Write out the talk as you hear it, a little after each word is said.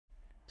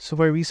So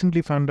I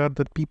recently found out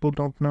that people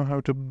don't know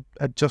how to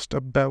adjust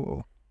a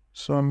bevel.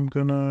 So I'm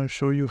gonna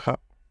show you how.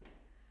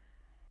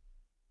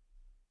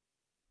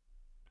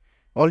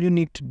 All you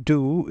need to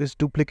do is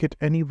duplicate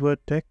any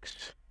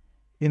vertex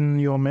in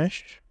your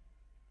mesh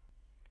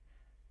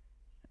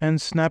and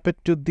snap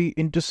it to the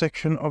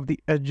intersection of the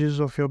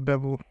edges of your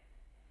bevel.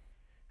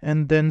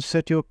 And then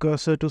set your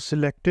cursor to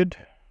selected.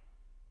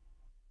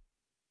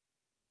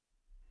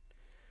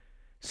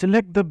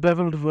 Select the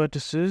beveled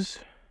vertices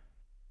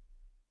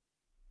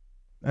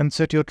and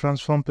set your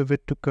transform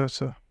pivot to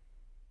cursor.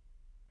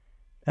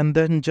 And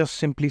then just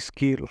simply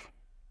scale.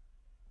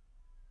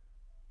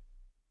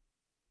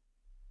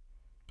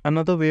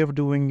 Another way of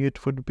doing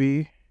it would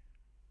be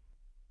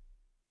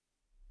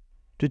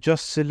to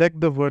just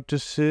select the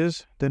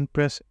vertices, then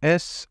press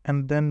S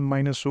and then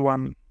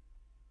 -1.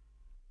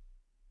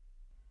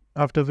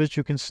 After which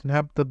you can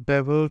snap the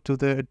bevel to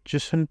the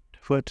adjacent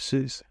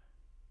vertices.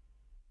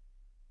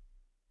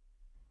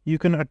 You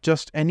can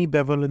adjust any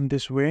bevel in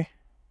this way.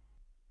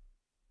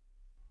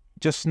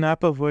 Just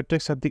snap a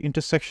vertex at the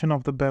intersection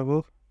of the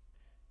bevel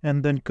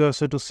and then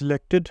cursor to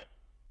selected.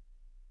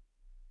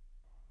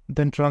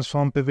 Then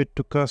transform pivot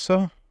to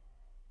cursor.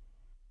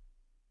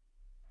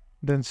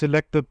 Then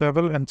select the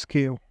bevel and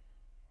scale.